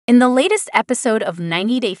In the latest episode of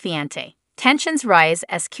 90 Day Fiancé, tensions rise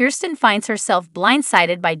as Kirsten finds herself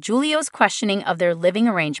blindsided by Julio's questioning of their living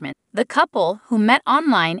arrangement. The couple, who met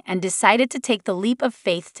online and decided to take the leap of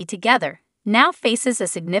faith together, now faces a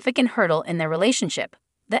significant hurdle in their relationship.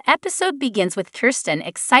 The episode begins with Kirsten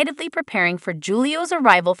excitedly preparing for Julio's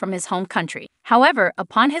arrival from his home country. However,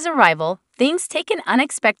 upon his arrival, things take an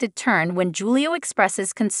unexpected turn when Julio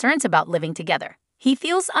expresses concerns about living together. He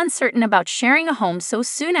feels uncertain about sharing a home so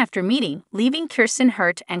soon after meeting, leaving Kirsten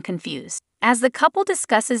hurt and confused. As the couple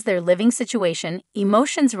discusses their living situation,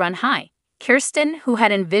 emotions run high. Kirsten, who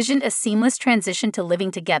had envisioned a seamless transition to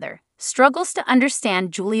living together, struggles to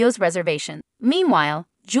understand Julio's reservation. Meanwhile,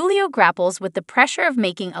 Julio grapples with the pressure of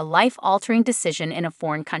making a life-altering decision in a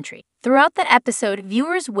foreign country. Throughout the episode,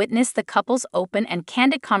 viewers witness the couple's open and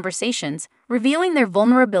candid conversations, revealing their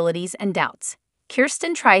vulnerabilities and doubts.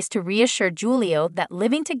 Kirsten tries to reassure Julio that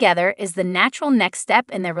living together is the natural next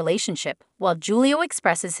step in their relationship, while Julio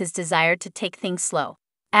expresses his desire to take things slow.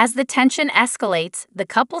 As the tension escalates, the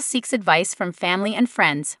couple seeks advice from family and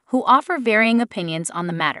friends, who offer varying opinions on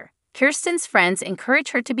the matter. Kirsten's friends encourage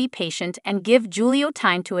her to be patient and give Julio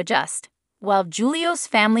time to adjust, while Julio's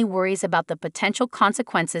family worries about the potential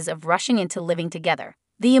consequences of rushing into living together.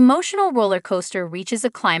 The emotional roller coaster reaches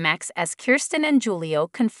a climax as Kirsten and Julio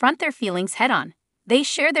confront their feelings head-on. They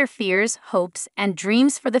share their fears, hopes, and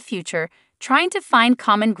dreams for the future, trying to find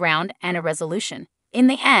common ground and a resolution. In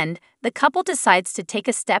the end, the couple decides to take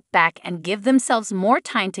a step back and give themselves more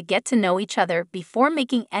time to get to know each other before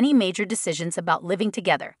making any major decisions about living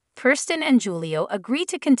together. Kirsten and Julio agree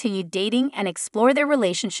to continue dating and explore their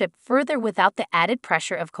relationship further without the added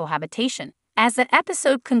pressure of cohabitation. As the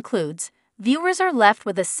episode concludes, viewers are left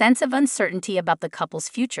with a sense of uncertainty about the couple's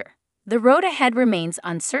future. The road ahead remains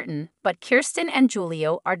uncertain, but Kirsten and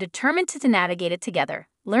Julio are determined to navigate it together,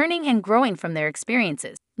 learning and growing from their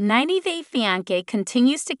experiences. 90 Day Fiancé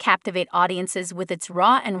continues to captivate audiences with its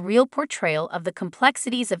raw and real portrayal of the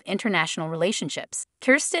complexities of international relationships.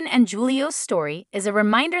 Kirsten and Julio's story is a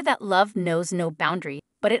reminder that love knows no boundary,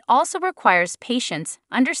 but it also requires patience,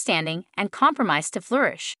 understanding, and compromise to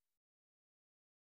flourish.